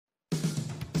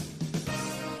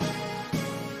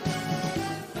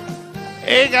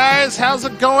Hey guys, how's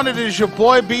it going? It is your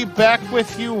boy B back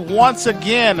with you once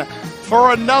again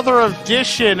for another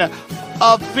edition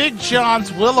of Big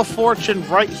John's Wheel of Fortune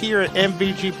right here at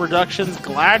MBG Productions.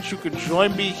 Glad you could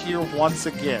join me here once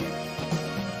again.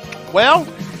 Well,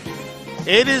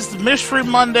 it is Mystery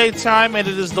Monday time, and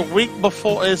it is the week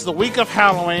before, is the week of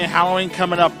Halloween. Halloween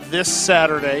coming up this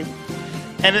Saturday,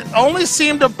 and it only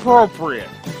seemed appropriate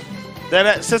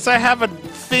that since I have a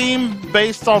theme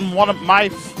based on one of my,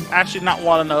 actually not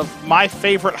one of my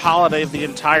favorite holiday of the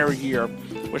entire year,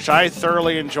 which I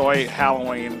thoroughly enjoy,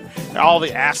 Halloween, all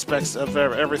the aspects of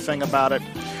everything about it.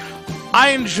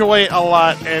 I enjoy it a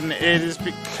lot, and it has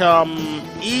become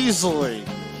easily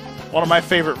one of my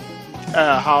favorite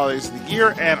holidays of the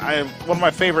year, and one of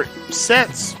my favorite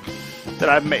sets that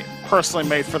I've personally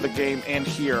made for the game and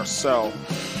here. So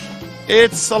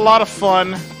it's a lot of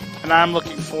fun, and I'm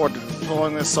looking forward to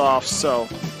pulling this off. So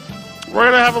we're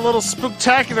going to have a little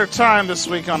spooktacular time this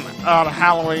week on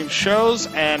Halloween shows,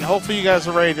 and hopefully you guys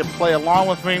are ready to play along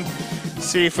with me,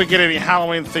 see if we get any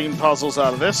Halloween-themed puzzles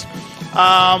out of this.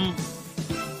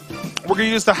 We're going to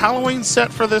use the Halloween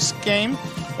set for this game.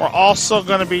 We're also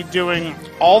going to be doing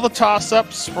all the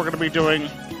toss-ups. We're going to be doing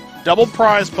double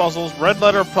prize puzzles, red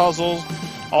letter puzzles,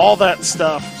 all that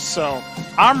stuff. So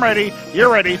I'm ready.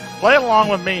 You're ready. Play along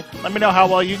with me. Let me know how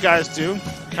well you guys do.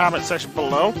 Comment section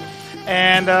below.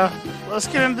 And let's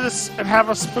get into this and have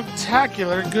a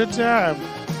spectacular good time.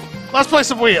 Let's play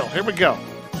some wheel. Here we go.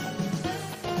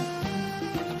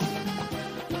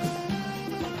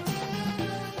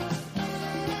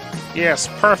 Yes,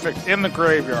 perfect. In the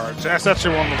graveyard. That's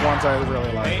actually one of the ones I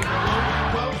really like.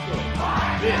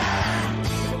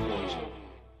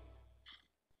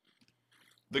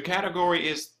 The category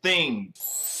is themed.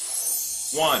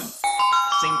 1.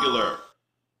 Singular.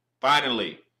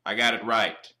 Finally, I got it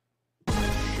right.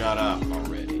 Shut up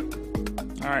already.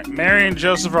 Alright, Mary and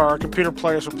Joseph are our computer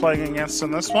players we're playing against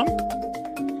in this one.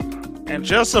 And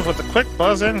Joseph, with a quick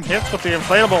buzz-in, hits with the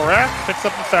inflatable rack, picks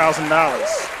up $1,000.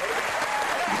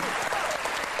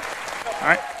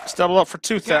 Alright, let's double up for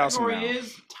 $2,000 now. Category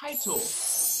is title.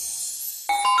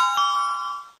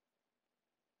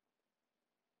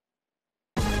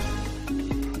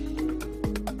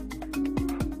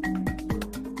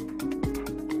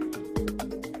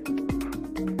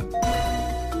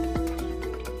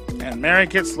 And Mary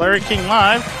gets Larry King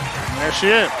Live. And there she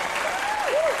is.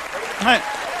 Alright,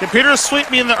 computers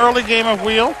sweep me in the early game of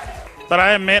Wheel, but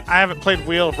I admit I haven't played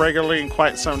Wheel regularly in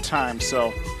quite some time,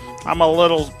 so I'm a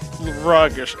little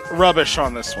rubbish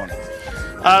on this one.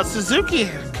 Suzuki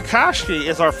Kakashi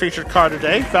is our featured card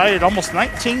today, valued at almost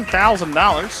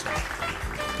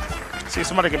 $19,000. See if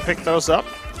somebody can pick those up.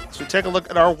 So we take a look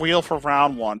at our wheel for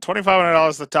round one. $2,500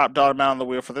 is the top dollar amount on the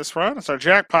wheel for this round. It's our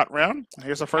jackpot round.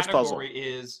 Here's our first puzzle. Category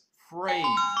is phrase.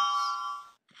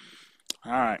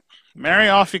 All right, Mary,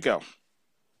 off you go.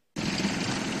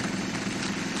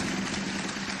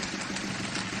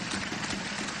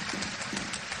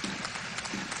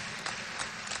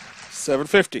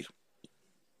 $750.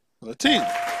 The T.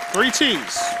 3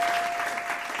 T's.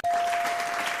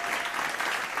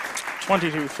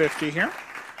 $22.50 here.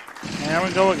 And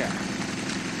we go again.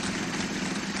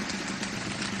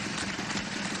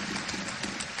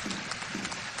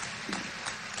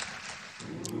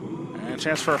 And a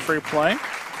chance for a free play.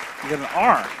 You get an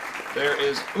R. There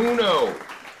is uno.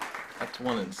 That's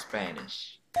one in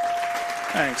Spanish.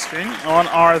 Thanks, Green. On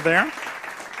R there.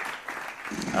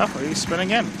 Oh, we spin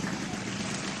again.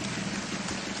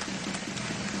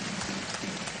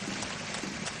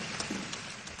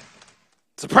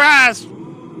 Surprise!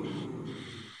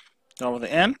 Go with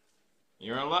the N.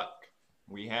 You're in luck.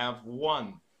 We have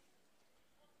 1.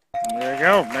 There you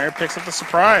go. Mary picks up the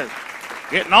surprise.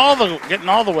 Getting all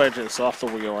the wedges off the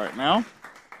wheel right now.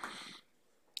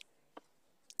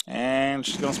 And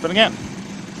she's gonna spin again.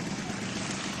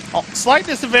 Oh, slight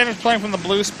disadvantage playing from the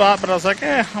blue spot, but I was like,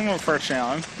 I'm going for a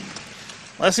challenge.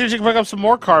 Let's see if she can pick up some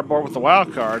more cardboard with the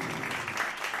wild card.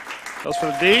 Goes for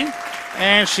the D,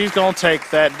 and she's gonna take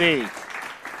that D.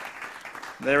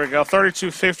 There we go,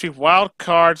 $32.50 wild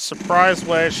card, surprise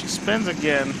wedge. She spins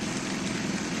again.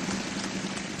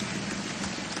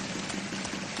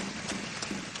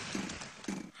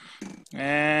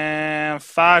 And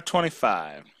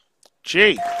 $5.25.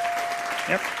 G.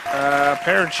 Yep,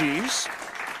 pair of G's.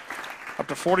 Up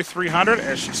to $4,300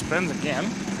 as she spins again.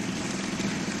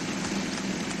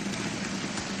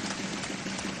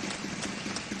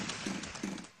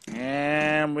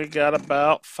 And we got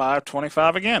about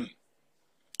 $5.25 again.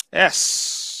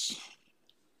 S.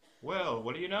 Well,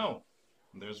 what do you know?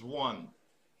 There's 1.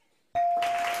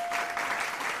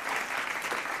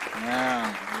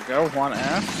 Now, there we go,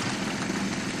 1F.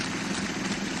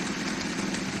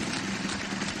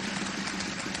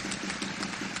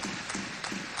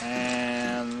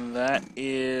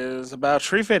 is about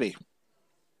 350.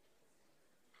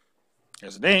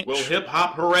 There's an H. Will hip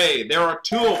hop hooray. There are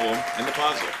 2 of them in the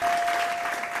puzzle.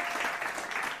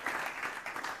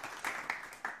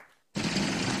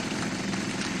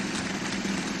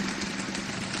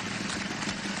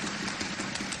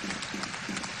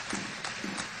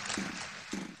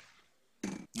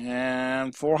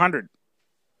 And 400.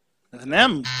 There's an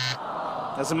M.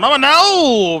 There's a mama.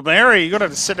 No! Mary, you're going to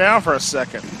have to sit down for a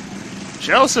second.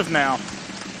 Joseph now.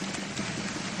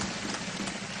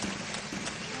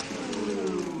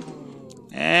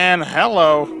 And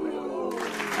hello.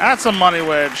 That's a money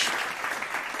wedge.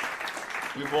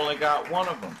 We've only got 1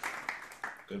 of them.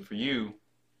 Good for you.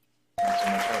 Not so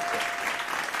much help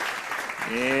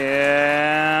there.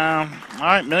 Yeah. All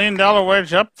right, $1 million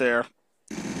wedge up there.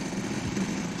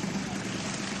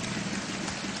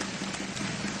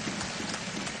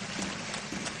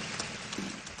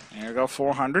 There you go,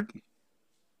 400.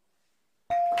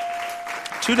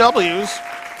 2 W's.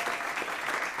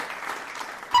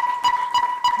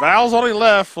 Val's only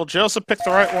left. Will Joseph pick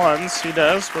the right ones? He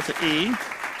does with the E.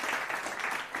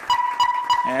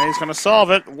 And he's going to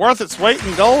solve it. Worth its weight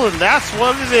in gold, and that's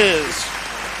what it is.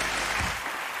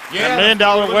 Yeah, $1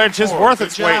 million wedge is worth Good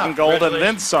its weight in job. gold and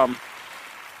then some.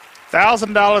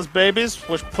 $1,000 babies,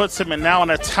 which puts him now in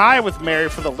a tie with Mary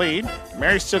for the lead.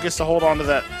 Mary still gets to hold on to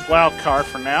that wild card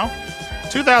for now.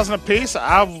 $2,000 apiece.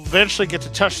 I'll eventually get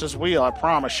to touch this wheel, I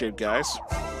promise you guys.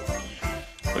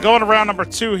 We're going to round number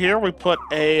 2 here. We put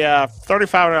a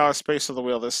 $35 space on the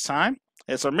wheel this time.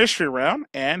 It's our mystery round,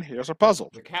 and here's our puzzle.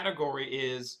 The category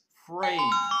is phrase.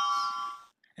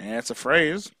 And it's a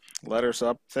phrase. Letters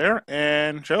up there,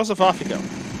 and Joseph, off you go.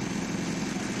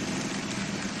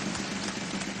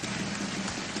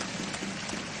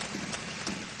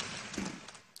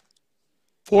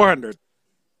 $400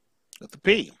 with the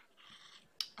P.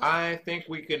 I think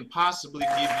we can possibly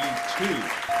give you 2.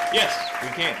 Yes, we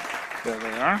can. There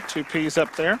they are. 2 P's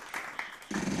up there.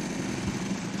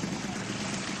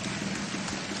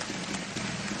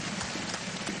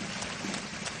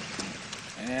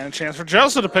 And a chance for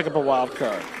Joseph to pick up a wild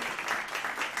card.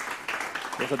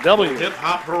 With a W. Hip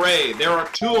hop hooray. There are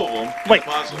 2 of them. Wait,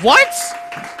 what?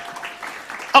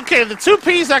 Okay, the 2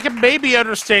 P's I can maybe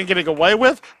understand getting away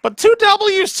with, but 2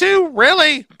 W's too?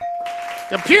 Really?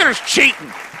 Computer's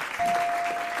cheating.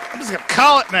 I'm just going to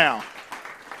call it now.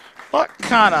 What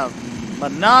kind of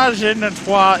menage a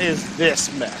trois is this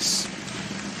mess?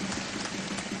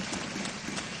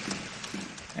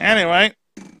 Anyway,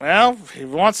 well, if he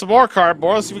wants some more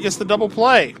cardboard, let's see if he gets the double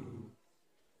play.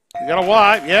 He got a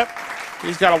Y, yep.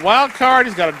 He's got a wild card.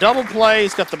 He's got a double play.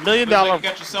 He's got the $1 million. Looks like you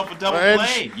got yourself a double wedge.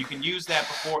 play. You can use that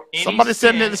before any Somebody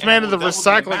send spin, this man to and the it will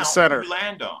double recycling amount center. you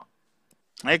land on.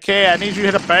 Okay, I need you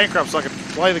to hit a bankrupt so I can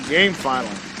play the game finally.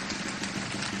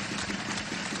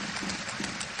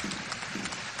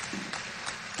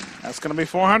 That's going to be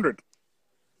 400.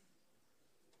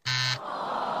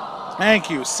 Thank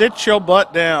you. Sit your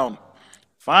butt down.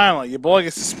 Finally, your boy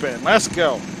gets to spin. Let's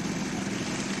go.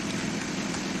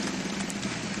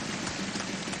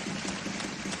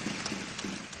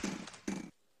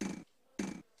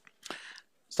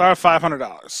 Start at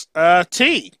 $500.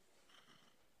 T.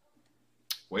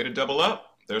 Way to double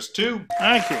up. There's 2.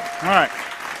 Thank you. All right.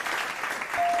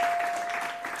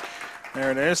 There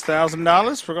it is.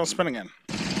 $1,000. We're going to spin again.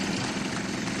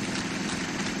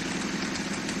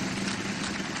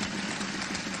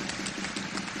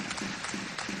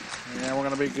 Yeah, we're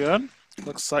going to be good.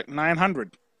 Looks like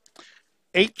 900.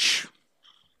 H.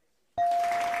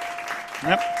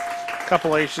 Yep. A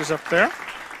couple H's up there.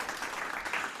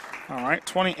 All right,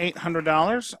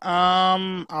 $2,800.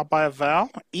 I'll buy a Val.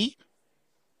 E.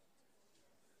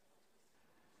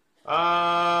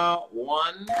 1,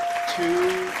 2,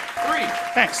 3.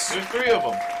 Thanks. There's 3 of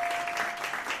them.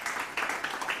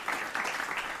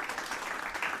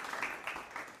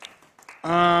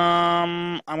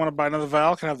 I want to buy another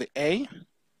Val. Can I have the A?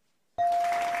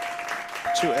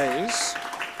 2 A's.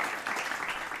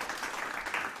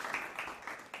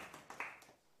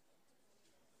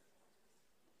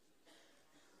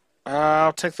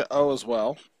 I'll take the O as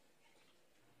well.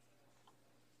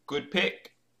 Good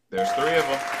pick. There's 3 of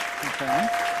them. Okay.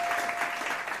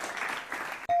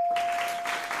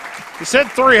 You said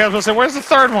 3. I was going to say, where's the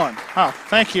 3rd one? Oh,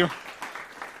 thank you.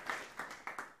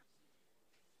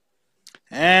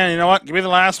 And you know what? Give me the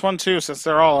last one, too, since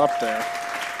they're all up there.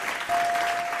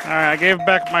 All right, I gave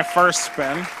back my first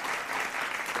spin.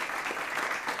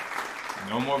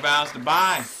 No more vows to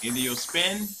buy. Either you'll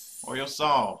spin or you'll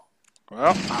solve.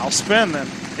 Well, I'll spin then.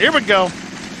 Here we go.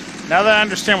 Now that I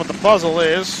understand what the puzzle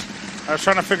is, I was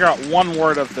trying to figure out one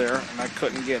word up there, and I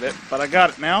couldn't get it, but I got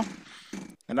it now.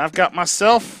 And I've got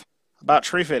myself about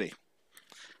 $3.50.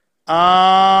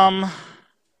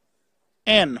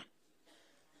 N.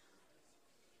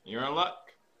 You're in luck.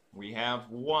 We have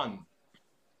 1.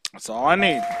 That's all I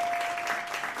need.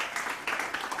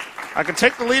 I could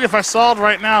take the lead if I solved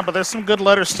right now, but there's some good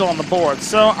letters still on the board.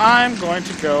 So I'm going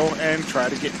to go and try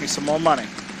to get me some more money.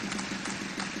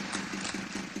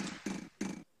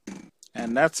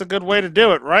 And that's a good way to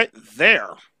do it right there.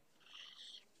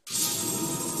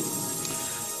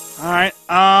 All right,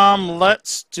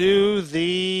 let's do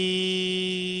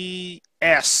the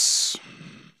S.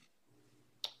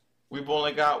 We've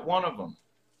only got 1 of them.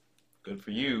 Good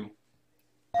for you.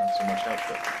 Not so much help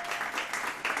though.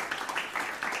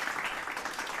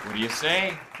 What do you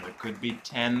say? There could be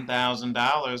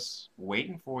 $10,000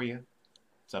 waiting for you.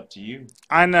 It's up to you.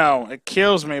 I know, it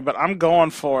kills me, but I'm going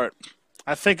for it.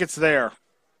 I think it's there.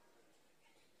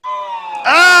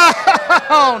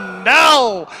 Oh,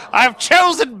 no! I've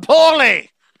chosen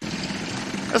poorly!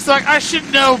 It's like, I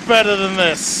should know better than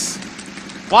this.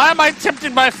 Why am I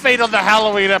tempted by fate on the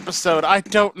Halloween episode? I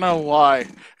don't know why.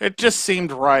 It just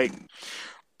seemed right.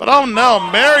 But oh no,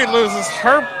 Mary loses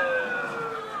her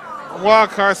wild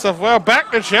card stuff. Well,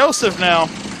 back to Joseph now,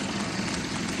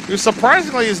 who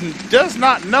surprisingly does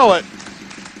not know it.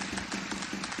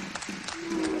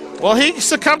 Will he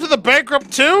succumb to the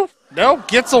bankrupt too? No,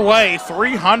 gets away.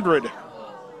 300.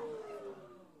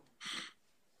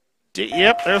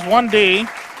 Yep, there's 1D.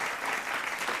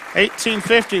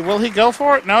 1850. Will he go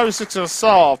for it? No, he's just going to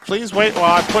solve. Please wait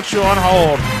while I put you on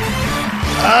hold.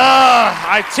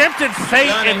 I tempted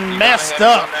fate and messed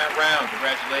up. On that round.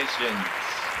 Congratulations.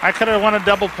 I could have won a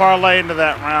double parlay into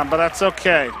that round, but that's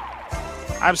okay.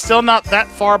 I'm still not that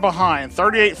far behind.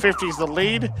 38.50 is the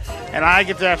lead, and I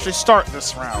get to actually start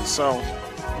this round, so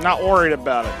I'm not worried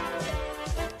about it.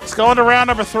 Let's go into round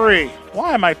number 3.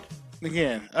 Why am I...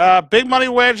 Again, big money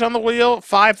wedge on the wheel,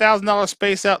 $5,000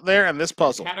 space out there, and this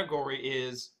puzzle. The category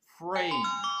is phrase.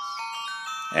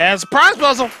 And surprise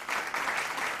puzzle.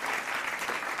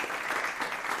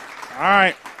 All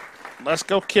right, let's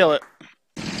go kill it.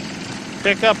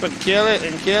 Pick up and kill it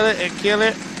and kill it and kill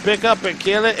it. Pick up and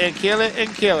kill it and kill it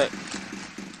and kill it.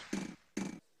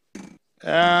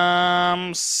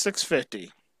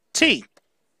 650. T.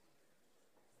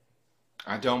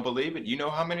 I don't believe it. You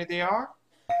know how many they are?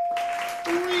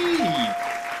 3.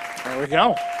 There we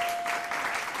go.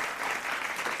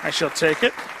 I shall take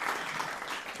it.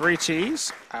 3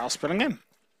 T's. I'll spin again.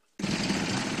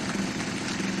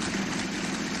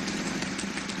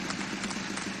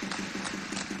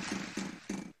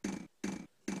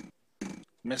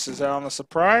 Misses out on the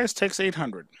surprise. Takes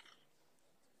 800.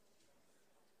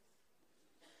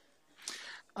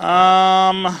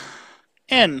 N.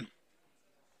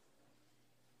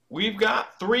 We've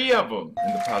got 3 of them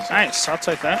in the puzzle. Nice. I'll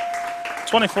take that.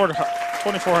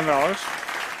 $2,400.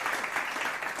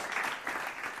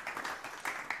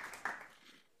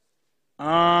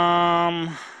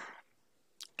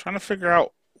 Trying to figure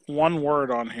out one word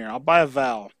on here. I'll buy a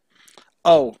vowel.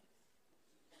 O.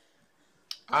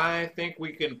 I think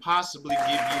we can possibly give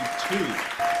you 2.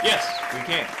 Yes, we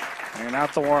can. And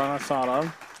not the one I thought of.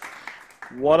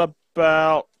 What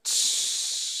about...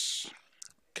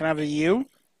 Can I have a U?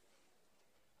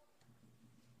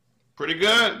 Pretty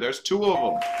good. There's 2 of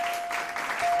them.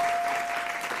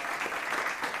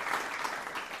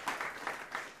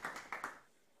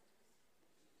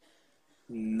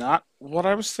 Not what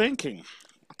I was thinking.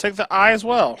 I'll take the I as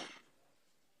well.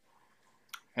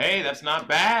 Hey, that's not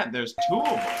bad. There's 2 of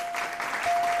them.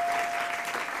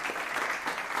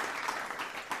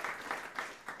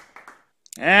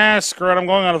 Screw it. I'm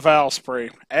going on a vowel spree.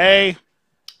 A.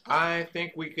 I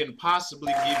think we can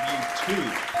possibly give you 2.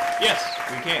 Yes,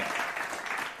 we can.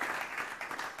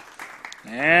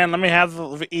 And let me have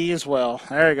the E as well.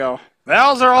 There you go.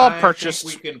 Vowels are all purchased. I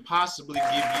think we can possibly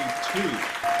give you 2.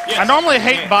 Yes, I normally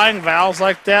hate buying vowels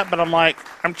like that, but I'm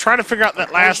trying to figure out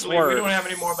that last word. We don't have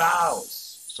any more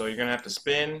vowels, so you're going to have to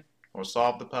spin or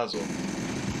solve the puzzle.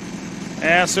 And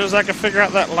as soon as I can figure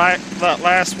out that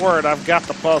last word, I've got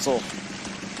the puzzle.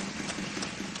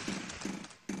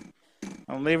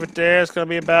 I'll leave it there. It's going to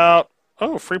be about...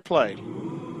 Oh, free play.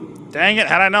 Dang it.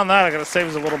 Had I known that, I got to save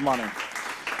us a little money.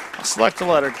 I'll select a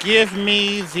letter. Give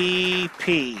me the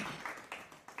P.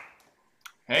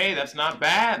 Hey, that's not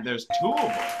bad. There's 2 of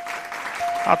them.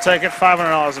 I'll take it.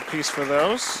 $500 a piece for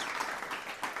those.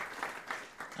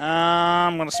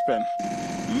 I'm going to spin.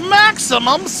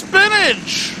 Maximum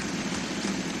spinach!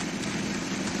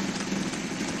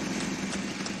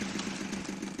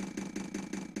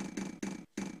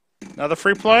 Another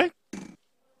free play?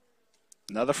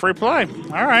 Another free play.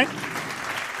 All right.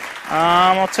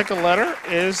 I'll take a letter.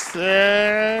 Is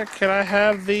there... Can I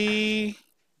have the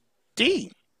D?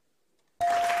 All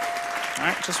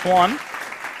right, just one.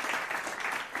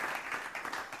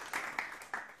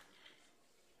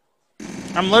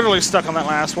 I'm literally stuck on that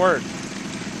last word.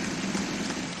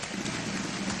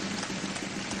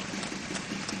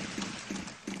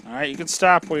 All right, you can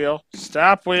stop wheel.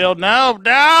 Stop wheel. No,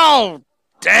 no!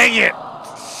 Dang it!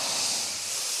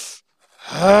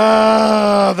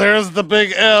 There's the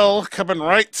big L coming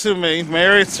right to me.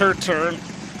 Mary, it's her turn.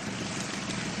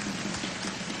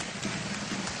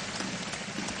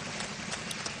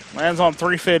 Lands on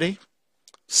 350.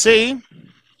 C.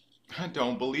 I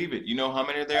don't believe it. You know how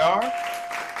many there are? 2.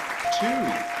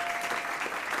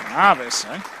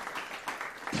 Obviously.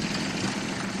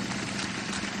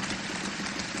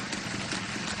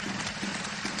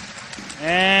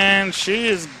 And she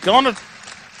is going to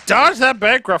dodge that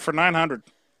bankrupt for 900.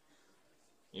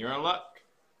 You're in luck.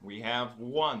 We have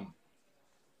 1.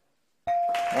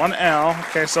 1 L.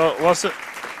 Okay, so it wasn't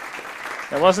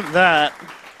that.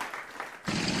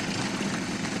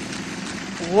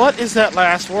 What is that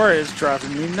last word? It's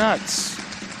driving me nuts.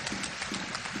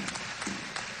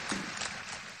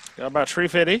 Got about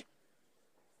 350.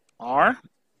 R.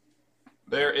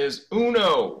 There is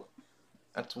uno.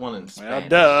 That's 1 in Spanish. Well,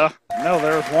 duh. No,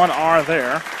 there's 1 R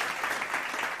there.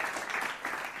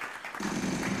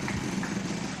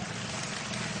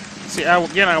 See,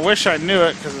 again, I wish I knew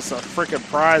it because it's a freaking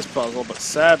prize puzzle, but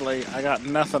sadly, I got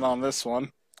nothing on this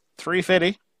one.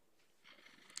 350.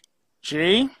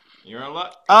 G. You're in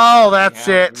luck. Oh, that's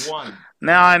it. 1.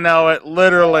 Now I know it.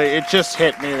 Literally, it just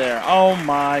hit me there. Oh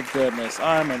my goodness,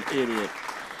 I'm an idiot.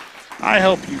 I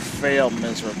hope you fail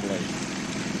miserably.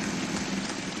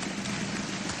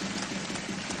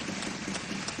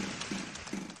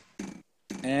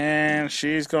 And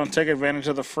she's going to take advantage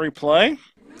of the free play.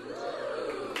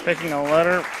 Picking a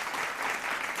letter.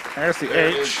 There's the There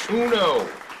H. is uno.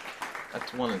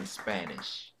 That's 1 in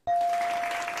Spanish.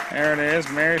 There it is.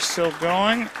 Mary's still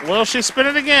going. Will she spin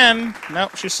it again?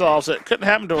 Nope, she solves it. Couldn't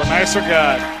happen to a nicer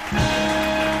guy.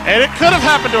 And it could have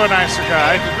happened to a nicer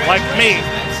guy, like me.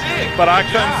 But I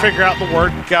couldn't figure out the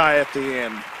word guy at the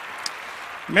end.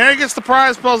 Mary gets the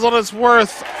prize puzzle and it's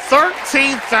worth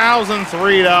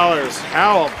 $13,003.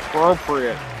 How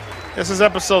appropriate. This is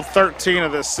episode 13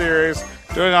 of this series,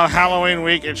 doing on Halloween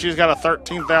week, and she's got a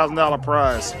 $13,000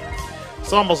 prize.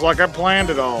 It's almost like I planned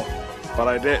it all, but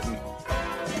I didn't.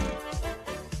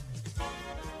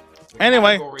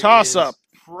 Anyway, toss up.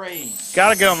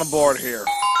 Gotta get on the board here.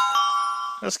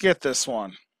 Let's get this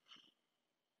one.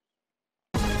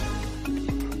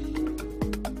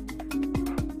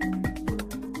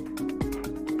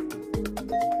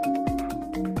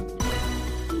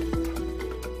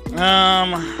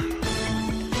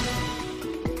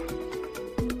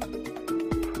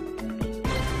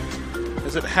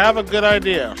 Does it have a good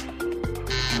idea?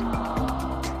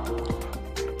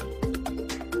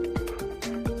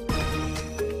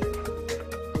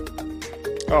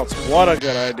 Oh, it's what a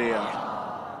good idea.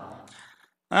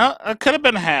 Well, it could have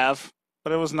been have,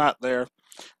 but it was not there.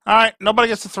 All right, nobody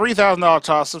gets the $3,000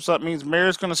 toss-up, so that means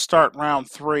Mary's going to start round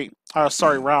 4,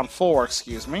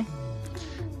 excuse me.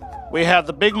 We have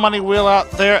the big money wheel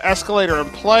out there, escalator in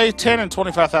play, $10,000 and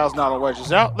 $25,000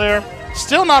 wedges out there.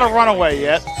 Still not a runaway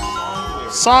yet.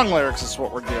 Song lyrics is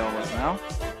what we're dealing with now.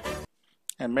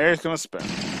 And Mary's going to spin.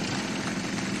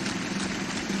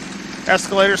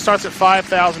 Escalator starts at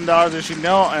 $5,000, as you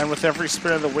know, and with every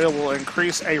spin of the wheel will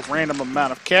increase a random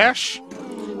amount of cash.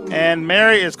 And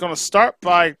Mary is going to start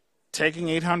by taking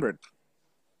 $800.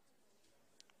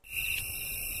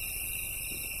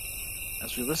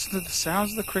 As we listen to the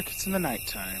sounds of the crickets in the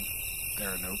nighttime, there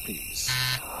are no peas.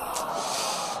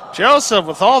 Joseph,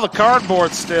 with all the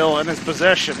cardboard still in his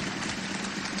possession.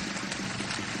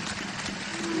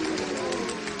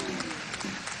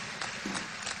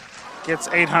 Gets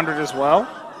 800 as well.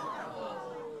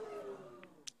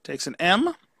 Takes an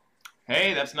M.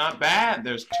 Hey, that's not bad.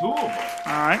 There's 2 of them.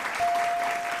 All right.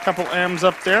 Couple M's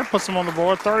up there. Puts them on the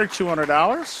board.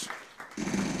 $3,200.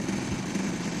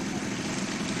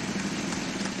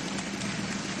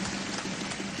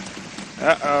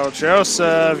 Uh-oh,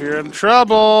 Joseph, you're in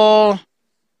trouble.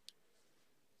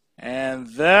 And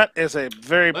that is a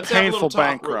very painful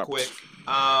bankrupt. Real quick.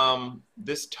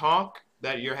 This talk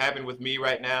that you're having with me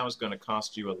right now is going to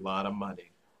cost you a lot of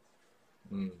money.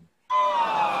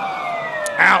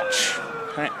 Ouch.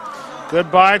 Okay.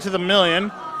 Goodbye to the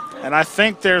million. And I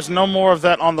think there's no more of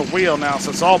that on the wheel now, so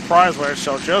it's all prize winners.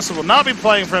 So Joseph will not be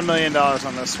playing for $1 million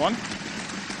on this one.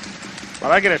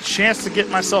 But I get a chance to get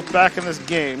myself back in this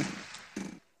game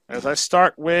as I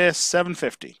start with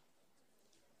 $750.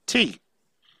 T.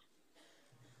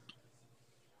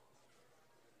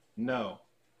 No.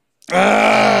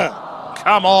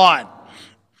 Come on.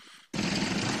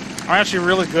 I'm actually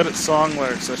really good at song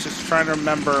lyrics. So I was just trying to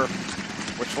remember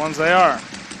which ones they are.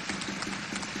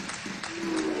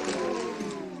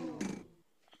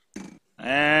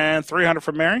 And 300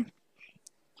 for Mary.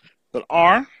 But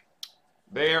R.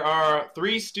 There are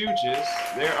 3 Stooges.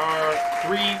 There are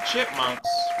 3 Chipmunks.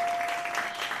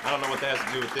 I don't know what that has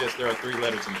to do with this. There are 3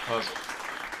 letters in the puzzle.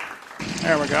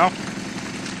 There we go.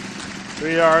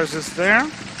 3 R's is there.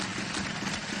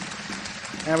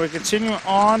 And we continue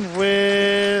on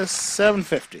with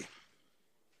 750.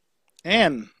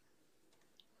 N.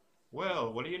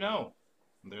 Well, what do you know?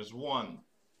 There's 1.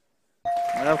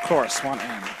 Of course, 1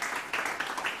 N.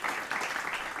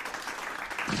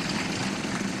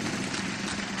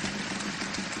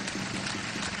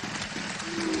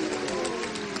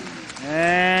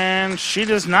 And she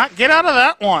does not get out of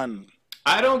that one.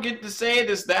 I don't get to say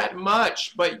this that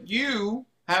much, but you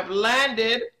have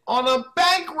landed on a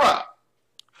bankrupt.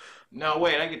 No,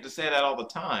 wait, I get to say that all the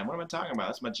time. What am I talking about?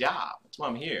 That's my job. That's why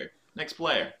I'm here. Next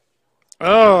player.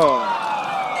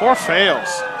 Oh, poor fails.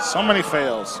 So many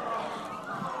fails.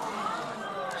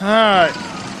 All right.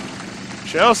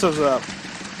 Joseph's up.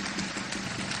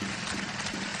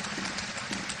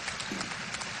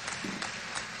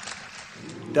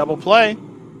 Double play.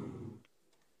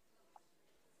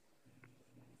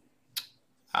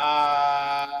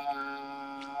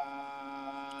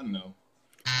 No.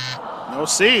 No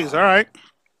C's. All right.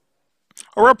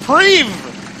 A reprieve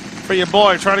for your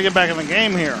boy trying to get back in the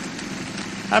game here.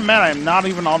 Man, I am not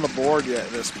even on the board yet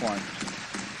at this point.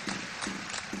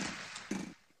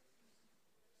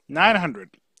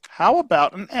 900. How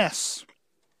about an S?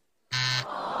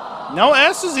 No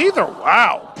S's either.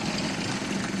 Wow.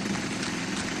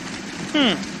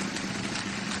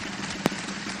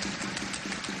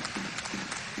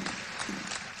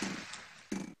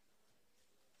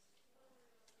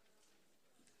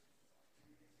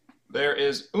 There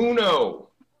is uno.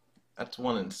 That's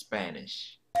one in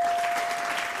Spanish.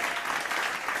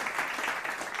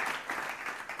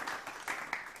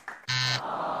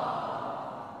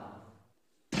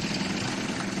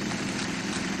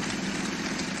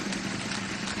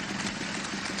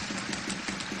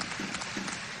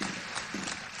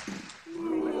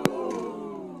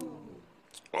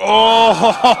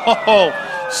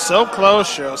 Oh, so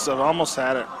close, Joseph. Almost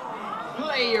had it.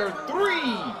 Player 3,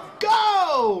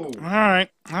 go! All right,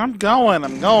 I'm going.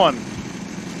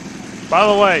 By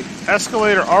the way,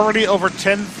 Escalator already over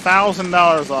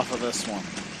 $10,000 off of this one.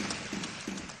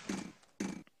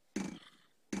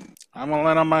 I'm going to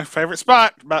land on my favorite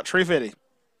spot, about 350.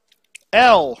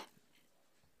 L.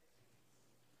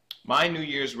 My New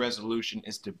Year's resolution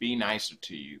is to be nicer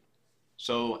to you.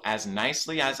 So, as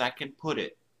nicely as I can put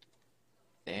it,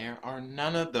 there are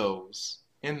none of those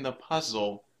in the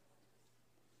puzzle.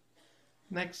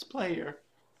 Next player.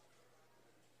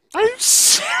 Are you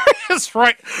serious?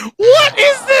 Right? What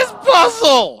is this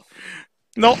puzzle?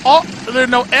 No, there are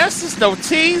no S's, no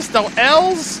T's, no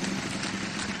L's.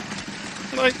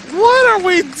 Like, what are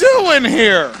we doing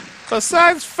here?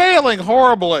 Besides failing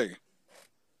horribly.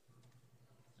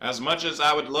 As much as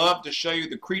I would love to show you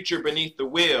the creature beneath the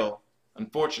wheel,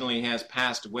 unfortunately he has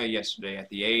passed away yesterday at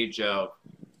the age of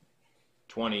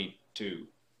 22.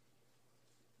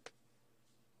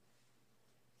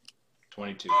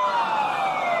 22.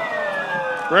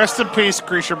 Rest in peace,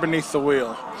 creature beneath the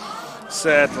wheel.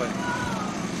 Sadly.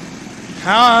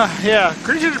 Yeah,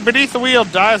 creature beneath the wheel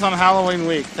dies on Halloween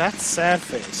week. That's sad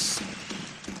face.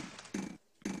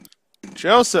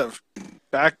 Joseph,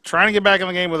 trying to get back in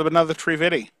the game with another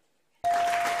Trividi.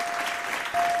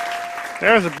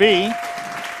 There's a B.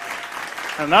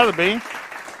 Another B.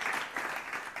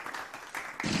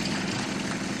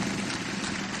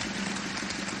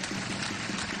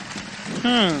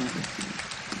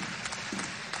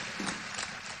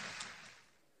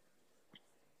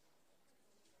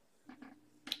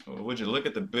 Well, would you look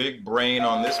at the big brain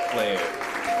on this player?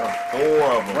 There are 4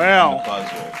 of them Well. in the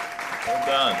puzzle. Well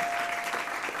done.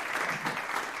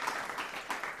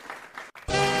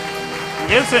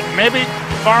 Is it maybe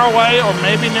far away or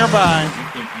maybe nearby? You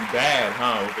think you bad,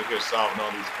 huh? Over here solving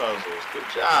all these puzzles. Good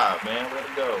job, man. Way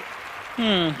to go.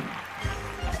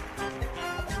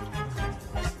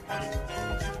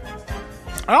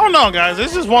 I don't know, guys.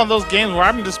 This is one of those games where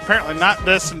I'm just apparently not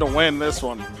destined to win this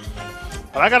one.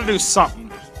 But I got to do something.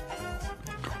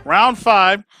 Round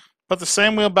 5. Put the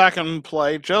same wheel back in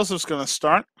play. Joseph's going to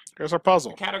start. Here's our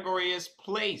puzzle. The category is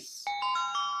place.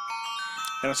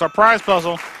 And it's our prize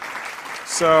puzzle.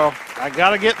 So I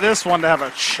got to get this one to have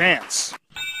a chance.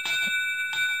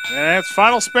 And it's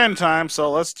final spin time,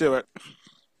 so let's do it.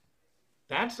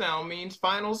 That sound means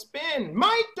final spin.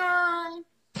 My turn.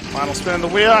 Final spin of the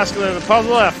wheel. Escalator the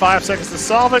puzzle. I have 5 seconds to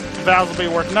solve it. Vowels will be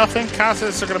worth nothing.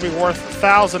 Consonants are going to be worth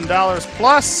 $1,000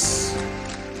 plus.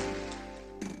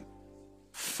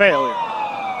 Failure.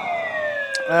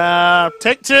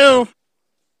 Take 2.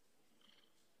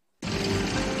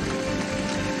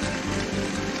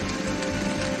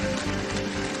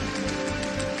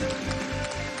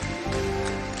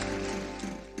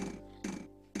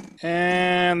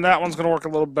 And that one's going to work a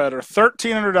little better.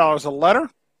 $1,300 a letter.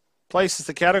 Place is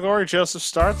the category. Joseph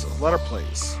starts. Letter,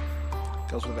 please.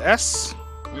 Goes with S.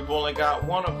 We've only got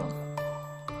one of them.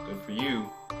 Good for you.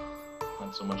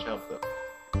 Not so much help, though.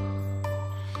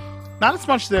 Not as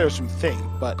much there as you think,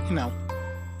 but, you know,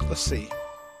 let's see.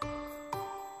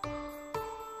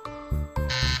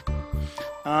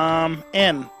 N.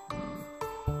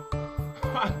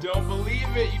 I don't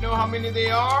believe it. You know how many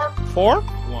they are? 4?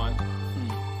 1.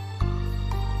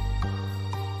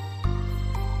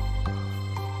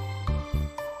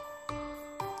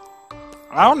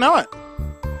 I don't know it.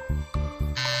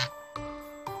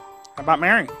 How about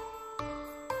Mary?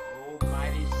 Oh,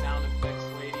 mighty sound effects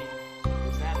lady.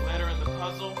 Is that letter in the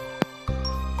puzzle?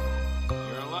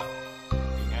 You're in luck. We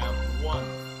have 1.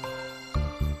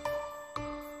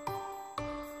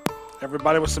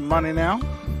 Everybody with some money now.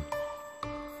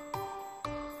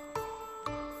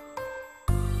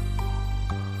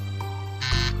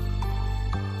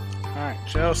 All right,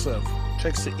 Joseph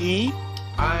takes the E.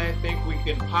 I think we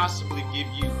can possibly give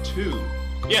you 2.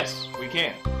 Yes, we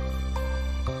can.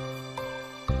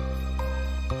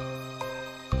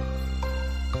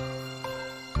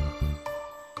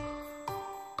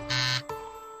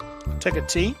 Take a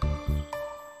T.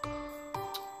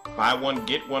 Buy one,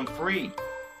 get one free.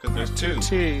 Because there's 2.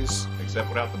 T's. Except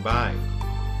without the buy.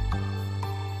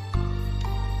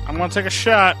 I'm going to take a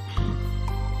shot.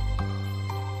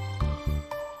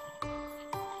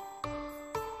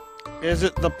 Is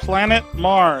it the planet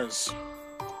Mars?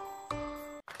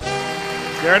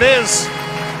 There it is.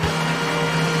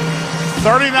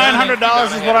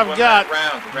 $3,900 is what I've got.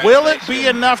 Will it be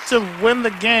enough to win the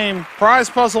game?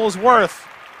 Prize puzzle is worth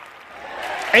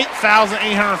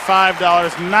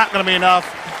 $8,805. Not going to be enough.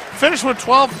 Finished with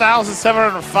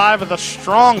 $12,705 with a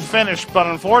strong finish, but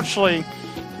unfortunately,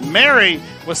 Mary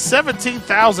was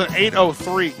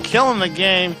 $17,803, killing the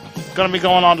game. Going to be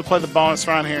going on to play the bonus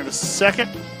round here in a second.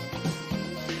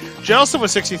 Joseph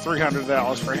was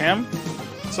 $6,300 for him.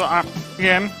 So,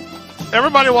 again,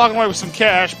 everybody walking away with some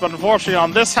cash, but unfortunately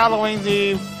on this Halloween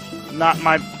Eve, not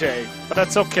my day. But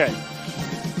that's okay.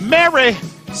 Mary,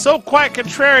 so quite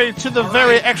contrary to the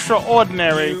very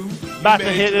extraordinary, about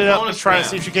to hit it up and try to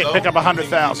see if you can't pick up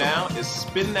 $100,000. Now is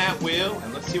spin that wheel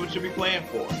and let's see what you'll be playing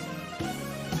for.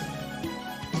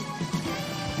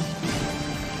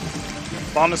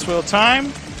 Bonus wheel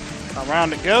time.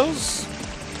 Around it goes.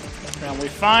 And we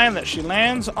find that she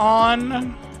lands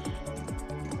on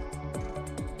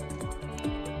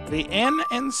the N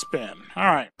and spin. All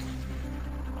right.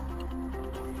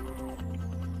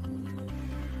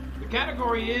 The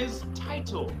category is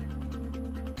title.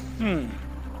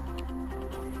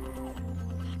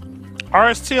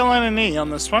 RSTLN and E on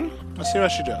this one. Let's see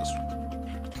what she does.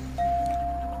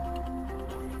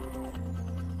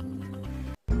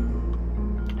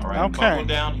 All right, buckle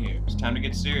down here. It's time to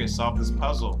get serious. Solve this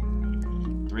puzzle.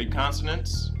 3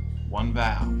 consonants, 1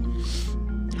 vowel.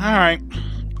 All right.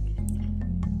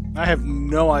 I have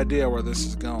no idea where this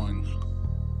is going.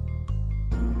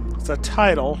 It's a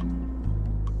title.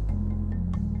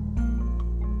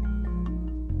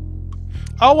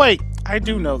 Oh, wait. I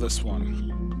do know this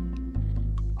one.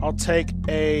 I'll take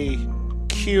a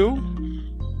Q,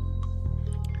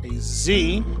 a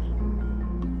Z,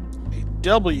 a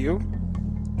W,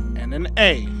 and an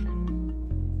A.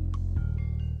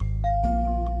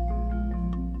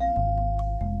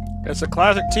 It's a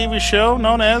classic TV show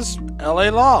known as L.A.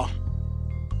 Law.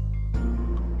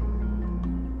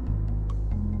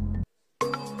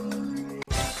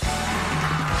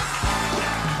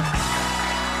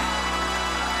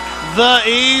 The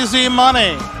easy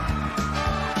money.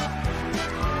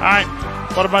 All right,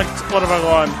 what am I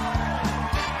going?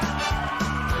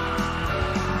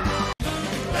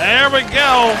 There we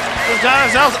go. We've got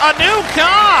ourselves a new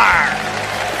car.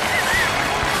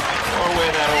 Throw away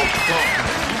that old junk.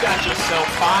 You got yourself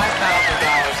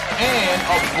 $5,000 and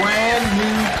a brand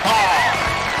new car.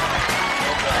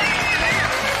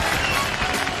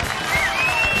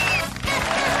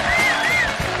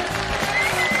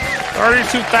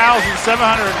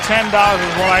 $32,710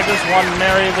 is what I just won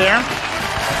Mary there.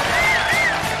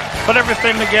 Put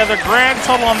everything together. Grand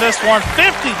total on this one,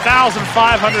 $50,513.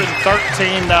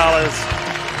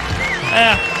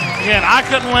 Again, I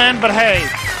couldn't win, but hey,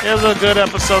 it was a good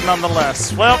episode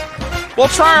nonetheless. Well, we'll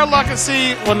try our luck and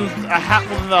see when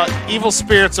the evil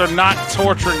spirits are not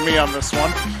torturing me on this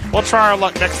one. We'll try our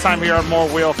luck next time here on more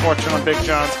Wheel of Fortune on Big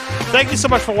John's. Thank you so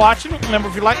much for watching. Remember,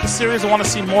 if you like the series and want to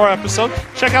see more episodes,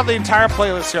 check out the entire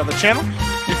playlist here on the channel.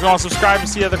 If you want to subscribe and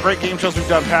see other great game shows we've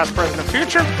done past, present, and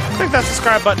future, click that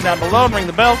subscribe button down below and ring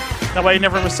the bell. That way you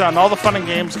never miss out on all the fun and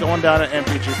games going down at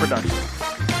MPG Productions.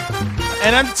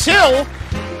 And until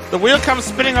the wheel comes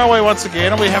spinning our way once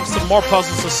again, and we have some more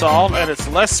puzzles to solve, and it's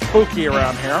less spooky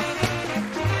around here,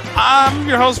 I'm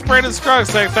your host, Brandon Scruggs,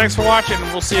 saying thanks for watching,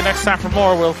 and we'll see you next time for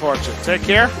more Wheel of Fortune. Take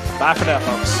care. Bye for now,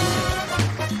 folks.